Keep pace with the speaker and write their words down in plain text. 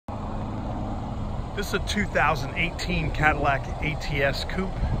This is a 2018 Cadillac ATS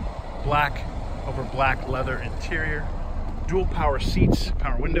Coupe, black over black leather interior, dual power seats,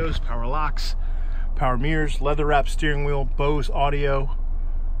 power windows, power locks, power mirrors, leather wrapped steering wheel, Bose audio,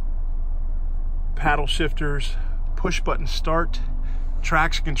 paddle shifters, push button start,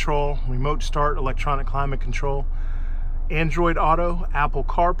 traction control, remote start, electronic climate control, Android Auto, Apple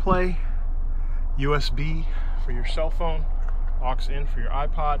CarPlay, USB for your cell phone, aux in for your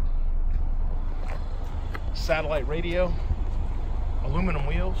iPod, satellite radio, aluminum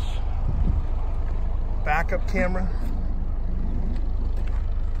wheels, backup camera.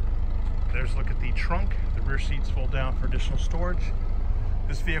 There's a look at the trunk. The rear seats fold down for additional storage.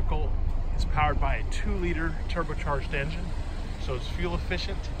 This vehicle is powered by a 2-liter turbocharged engine, so it's fuel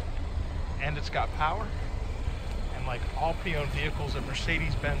efficient and it's got power. And like all pre-owned vehicles at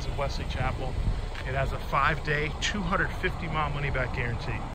Mercedes-Benz of Wesley Chapel, it has a 5-day, 250-mile money-back guarantee.